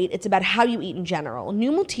what you ate, it's about how you eat in general.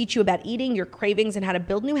 Noom will teach you about eating, your cravings, and how to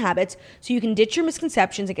build new habits so you can ditch your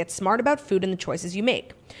misconceptions and get smart about food and the choices you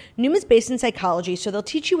make. Noom is based in psychology, so they'll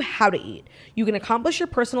teach you how to eat. You can accomplish your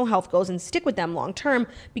personal health goals and stick with them long term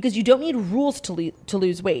because you don't need rules to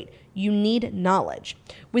lose weight. You need knowledge.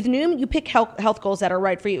 With Noom, you pick health goals that are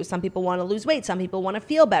right for you. Some people want to lose weight, some people want to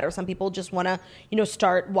feel better, some people just want to,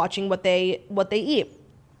 start watching what they eat.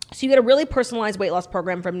 So you get a really personalized weight loss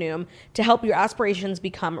program from Noom to help your aspirations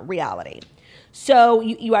become reality. So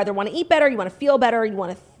you either want to eat better, you want to feel better, you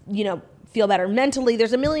want to, feel better mentally.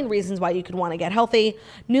 There's a million reasons why you could want to get healthy.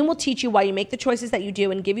 Noom will teach you why you make the choices that you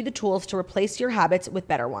do and give you the tools to replace your habits with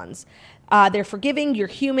better ones. They're forgiving. You're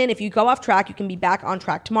human. If you go off track, you can be back on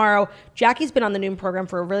track tomorrow. Jackie's been on the Noom program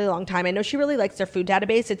for a really long time. I know she really likes their food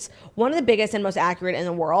database. It's one of the biggest and most accurate in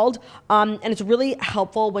the world. And it's really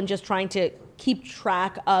helpful when just trying to keep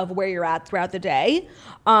track of where you're at throughout the day.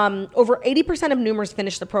 Over 80% of Noomers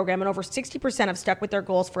finish the program and over 60% have stuck with their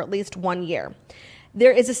goals for at least 1 year.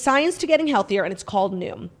 There is a science to getting healthier and it's called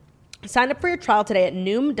Noom. Sign up for your trial today at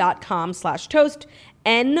Noom.com/toast,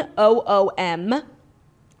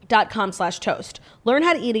 Noom.com/toast. Learn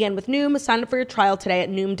how to eat again with Noom. Sign up for your trial today at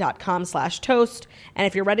Noom.com/toast. And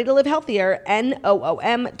if you're ready to live healthier,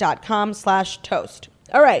 Noom.com/toast.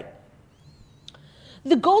 All right.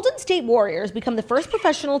 The Golden State Warriors become the first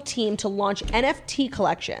professional team to launch NFT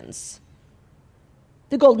collections.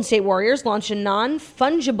 The Golden State Warriors launched a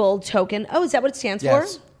non-fungible token. Oh, is that what it stands for?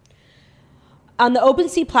 On the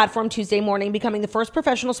OpenSea platform Tuesday morning, becoming the first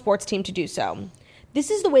professional sports team to do so.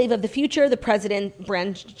 This is the wave of the future, the president,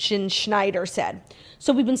 Brandon Schneider, said.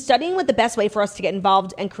 So we've been studying what the best way for us to get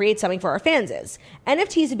involved and create something for our fans is.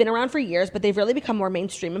 NFTs have been around for years, but they've really become more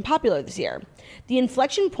mainstream and popular this year. The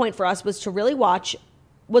inflection point for us was really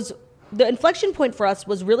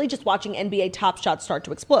just watching NBA Top Shot start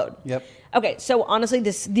to explode. Yep. Okay, so honestly,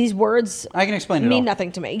 these words I can explain mean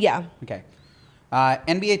nothing to me. Yeah. Okay.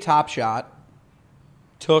 NBA Top Shot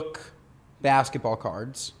took basketball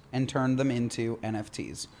cards and turned them into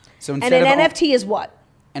NFTs. So instead and an NFT is what?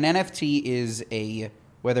 An NFT is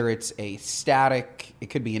whether it's a static, it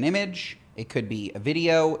could be an image, it could be a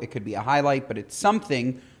video, it could be a highlight, but it's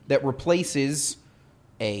something that replaces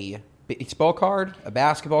a baseball card, a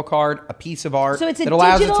basketball card, a piece of art that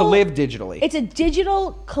allows it to live digitally. It's a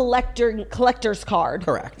digital collector's card.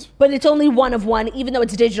 Correct. But it's only one of one, even though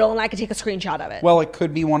it's digital, and I can take a screenshot of it. Well, it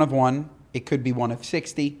could be one of one. It could be one of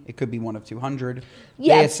 60. It could be one of 200.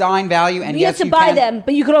 Yeah. They assign value, and you have to buy them,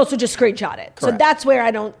 but you could also just screenshot it. Correct. So that's where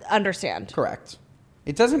I don't understand. Correct.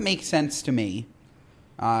 It doesn't make sense to me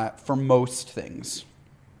for most things.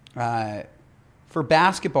 For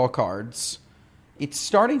basketball cards, it's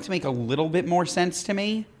starting to make a little bit more sense to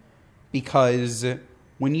me because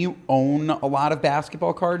when you own a lot of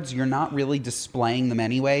basketball cards, you're not really displaying them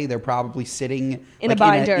anyway. They're probably sitting in a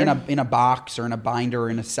binder, in a box or in a binder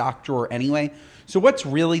or in a sock drawer anyway. So what's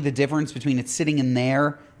really the difference between it sitting in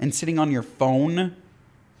there and sitting on your phone?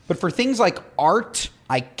 But for things like art,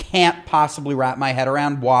 I can't possibly wrap my head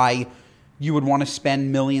around why you would want to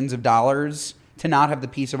spend millions of dollars to not have the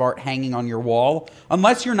piece of art hanging on your wall.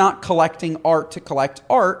 Unless you're not collecting art to collect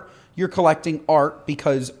art, you're collecting art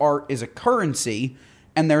because art is a currency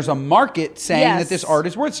and there's a market saying that this art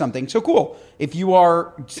is worth something. So cool. If you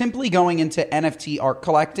are simply going into NFT art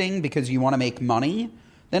collecting because you want to make money,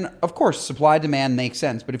 then of course supply demand makes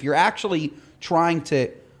sense. But if you're actually trying to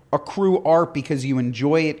accrue art because you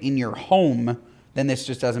enjoy it in your home, then this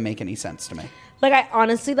just doesn't make any sense to me.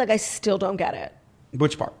 I still don't get it.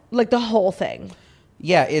 Which part? Like the whole thing.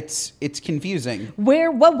 Yeah, it's confusing.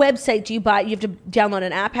 What website do you buy? You have to download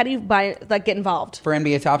an app. How do you buy, get involved? For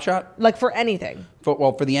NBA Top Shot? For anything. For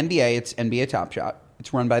the NBA, it's NBA Top Shot.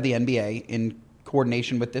 It's run by the NBA in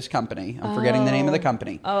coordination with this company. I'm forgetting the name of the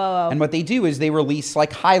company. Oh. And what they do is they release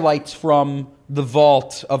highlights from the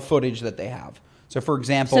vault of footage that they have. So for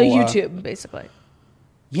example... So YouTube, basically.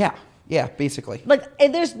 Yeah, basically.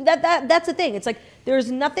 There's that's the thing. It's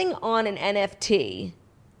there's nothing on an NFT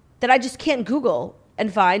that I just can't Google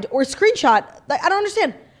and find or screenshot. I don't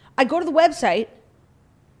understand. I go to the website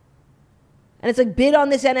and it's bid on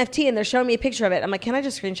this NFT and they're showing me a picture of it. I'm can I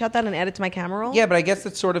just screenshot that and add it to my camera roll? Yeah, but I guess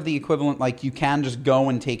that's sort of the equivalent. You can just go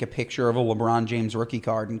and take a picture of a LeBron James rookie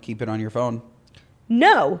card and keep it on your phone.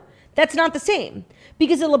 No, that's not the same.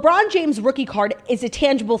 Because a LeBron James rookie card is a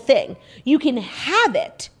tangible thing. You can have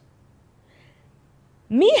it.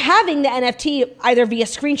 Me having the NFT either via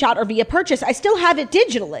screenshot or via purchase, I still have it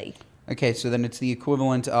digitally. Okay, so then it's the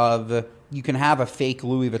equivalent of you can have a fake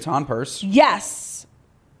Louis Vuitton purse. Yes.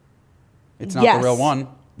 It's not the real one.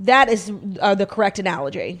 That is the correct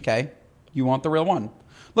analogy. Okay. You want the real one.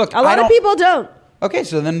 Look, a lot of people don't. Okay,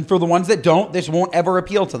 so then for the ones that don't, this won't ever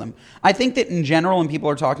appeal to them. I think that in general, when people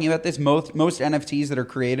are talking about this, most NFTs that are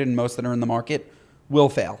created and most that are in the market will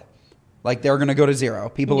fail. Like, they're going to go to zero.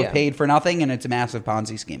 People have paid for nothing, and it's a massive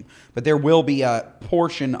Ponzi scheme. But there will be a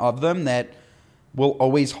portion of them that will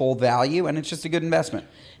always hold value, and it's just a good investment.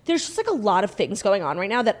 There's just like a lot of things going on right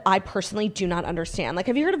now that I personally do not understand. Like,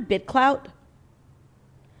 have you heard of BitClout?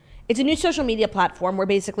 It's a new social media platform where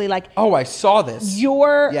basically, like... Oh, I saw this.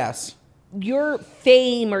 Yes. Your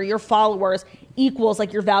fame or your followers equals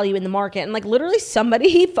like your value in the market. And like literally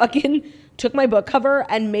somebody fucking took my book cover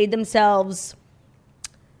and made themselves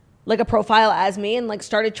like a profile as me and like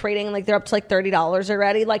started trading, and like they're up to like $30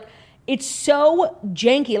 already. Like, it's so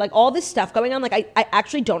janky, like all this stuff going on. Like I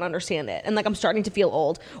actually don't understand it. And like I'm starting to feel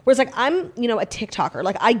old. Whereas like I'm, a TikToker.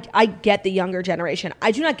 Like I get the younger generation.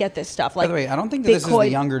 I do not get this stuff. Like, by the way, I don't think that this is the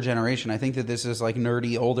younger generation. I think that this is like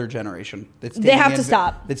nerdy older generation. They have to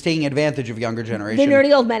stop. That's taking advantage of younger generation. The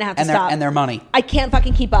nerdy old men have to stop. And their money. I can't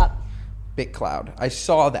fucking keep up. BitClout. I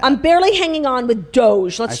saw that. I'm barely hanging on with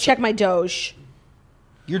Doge. Let's check my Doge.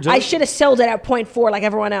 Your Doge? I should have sold it at 0.4 like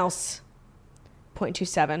everyone else.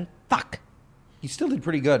 0.27. Fuck. You still did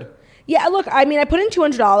pretty good. Yeah, look, I mean, I put in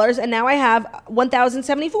 $200 and now I have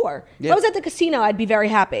 $1,074. Yeah. If I was at the casino, I'd be very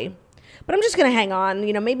happy. But I'm just going to hang on.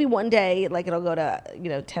 Maybe one day, like, it'll go to,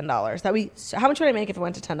 $10. So how much would I make if it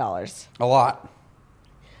went to $10? A lot.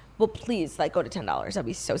 Well, please, like, go to $10. That'd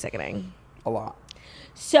be so sickening. A lot.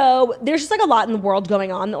 So there's just like a lot in the world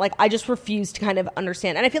going on that like I just refuse to kind of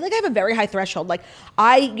understand. And I feel like I have a very high threshold. Like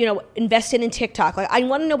I, invested in TikTok. Like I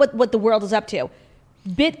want to know what the world is up to.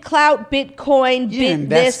 BitClout, Bitcoin, You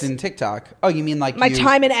invest in TikTok. Oh, you mean like my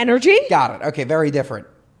time and energy? Got it. Okay, very different.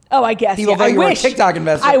 Oh, I guess. People thought you were a TikTok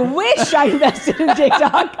investor. I wish I invested in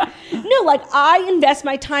TikTok. No, like I invest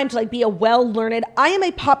my time to like be a well-learned. I am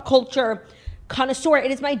a pop culture connoisseur.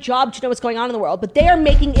 It is my job to know what's going on in the world, but they are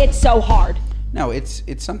making it so hard. No, it's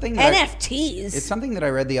something that NFTs. It's something that I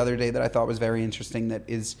read the other day that I thought was very interesting that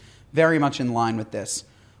is very much in line with this.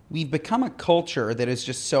 We've become a culture that is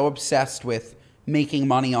just so obsessed with making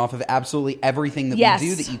money off of absolutely everything that we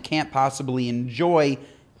do that you can't possibly enjoy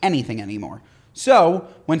anything anymore. So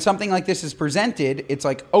when something like this is presented, it's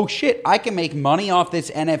like, oh shit, I can make money off this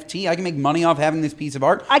NFT. I can make money off having this piece of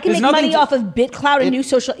art. I can make money off of BitClout and new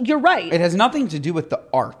social... You're right. It has nothing to do with the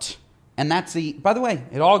art. And that's by the way,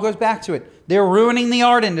 it all goes back to it. They're ruining the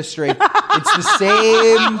art industry. It's the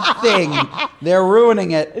same thing. They're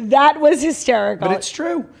ruining it. That was hysterical. But it's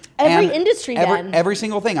true. Every industry, Ben. Every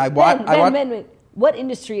single thing. Ben, what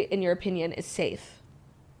industry, in your opinion, is safe?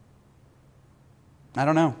 I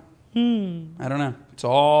don't know. I don't know. It's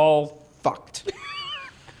all fucked.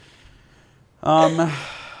 What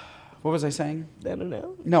was I saying? I don't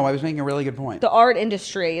know. No, I was making a really good point. The art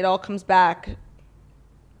industry. It all comes back.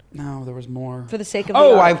 No, there was more. For the sake of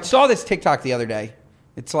I saw this TikTok the other day.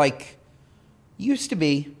 It's like, used to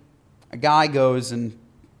be a guy goes and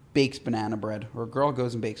bakes banana bread, or a girl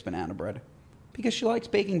goes and bakes banana bread because she likes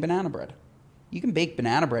baking banana bread. You can bake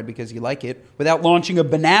banana bread because you like it without launching a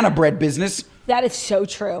banana bread business. That is so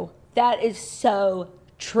true. That is so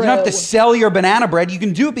true. You don't have to sell your banana bread. You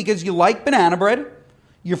can do it because you like banana bread.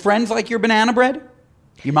 Your friends like your banana bread.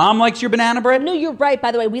 Your mom likes your banana bread? No, you're right.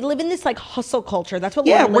 By the way, we live in this like hustle culture. That's what.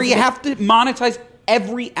 Yeah, where you have to monetize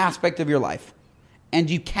every aspect of your life, and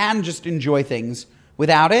you can just enjoy things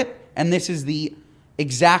without it. And this is the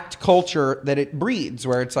exact culture that it breeds,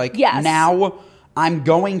 where it's like, now I'm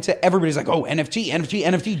going to. Everybody's like, oh,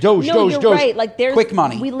 NFT, Doge. You're right. Like there's quick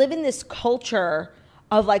money. We live in this culture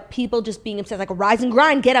of like people just being obsessed, like rise and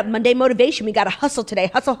grind, get up, Monday motivation. We got to hustle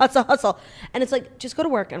today, hustle. And it's like, just go to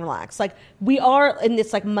work and relax. Like we are in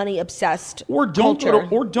this like money obsessed culture.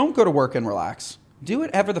 Don't go to work and relax. Do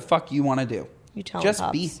whatever the fuck you want to do. You tell just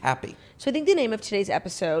them, be happy. So I think the name of today's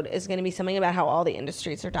episode is going to be something about how all the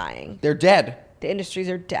industries are dying. They're dead. The industries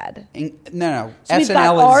are dead. No. So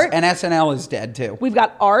SNL is dead too. We've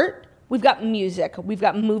got art, we've got music, we've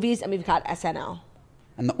got movies, and we've got SNL.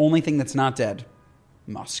 And the only thing that's not dead,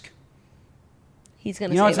 Musk. He's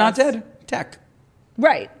going to it's not dead? Tech.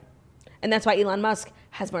 Right. And that's why Elon Musk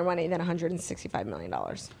has more money than $165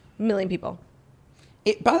 million people.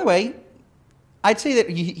 By the way, I'd say that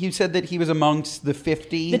you said that he was amongst the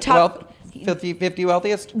 50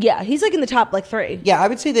 wealthiest. Yeah, he's like in the top like 3. Yeah, I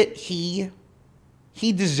would say that he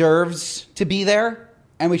deserves to be there,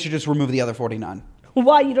 and we should just remove the other 49.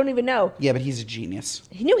 Why? You don't even know. Yeah, but he's a genius.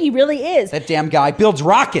 He really is. That damn guy builds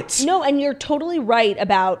rockets. No, and you're totally right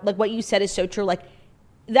about, like, what you said is so true. Like,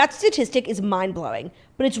 that statistic is mind-blowing,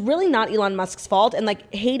 but it's really not Elon Musk's fault. And,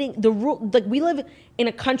 like, hating the rule, like, we live in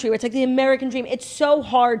a country where it's like the American dream. It's so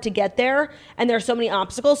hard to get there, and there are so many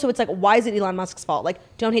obstacles. So it's like, why is it Elon Musk's fault? Like,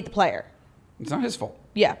 don't hate the player. It's not his fault.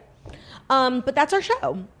 Yeah. But that's our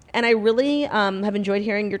show. And I really have enjoyed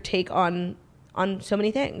hearing your take on so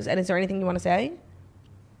many things. And is there anything you want to say?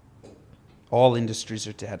 All industries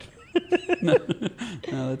are dead. No,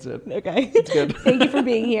 that's it. Okay. It's good. Thank you for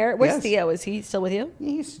being here. Where's Yes. Theo? Is he still with you? Yeah,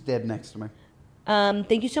 he's dead next to me.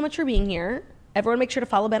 Thank you so much for being here. Everyone make sure to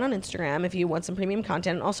follow Ben on Instagram if you want some premium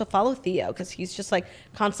content. And also follow Theo because he's just like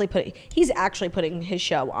constantly he's actually putting his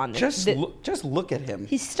show on. Just look at him.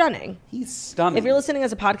 He's stunning. He's stunning. If you're listening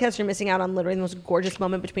as a podcast, you're missing out on literally the most gorgeous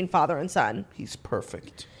moment between father and son. He's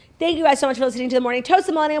perfect. Thank you guys so much for listening to the Morning Toast,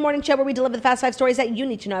 the Millennial Morning Show, where we deliver the fast 5 stories that you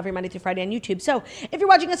need to know every Monday through Friday on YouTube. So if you're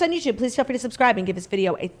watching us on YouTube, please feel free to subscribe and give this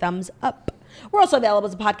video a thumbs up. We're also available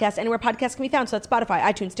as a podcast anywhere podcasts can be found. So that's Spotify,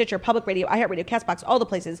 iTunes, Stitcher, Public Radio, iHeartRadio, CastBox, all the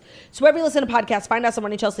places. So wherever you listen to podcasts, find us on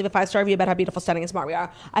Morning Toast, leave a 5-star review about how beautiful, stunning, and smart we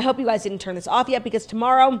are. I hope you guys didn't turn this off yet because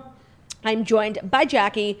tomorrow I'm joined by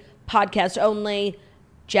Jackie, podcast only.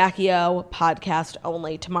 Jackie O, podcast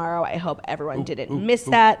only tomorrow. I hope everyone didn't miss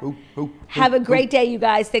that. Have a great day, you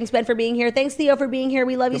guys. Thanks, Ben, for being here. Thanks, Theo, for being here.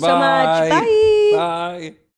 We love you so much. Bye. Bye.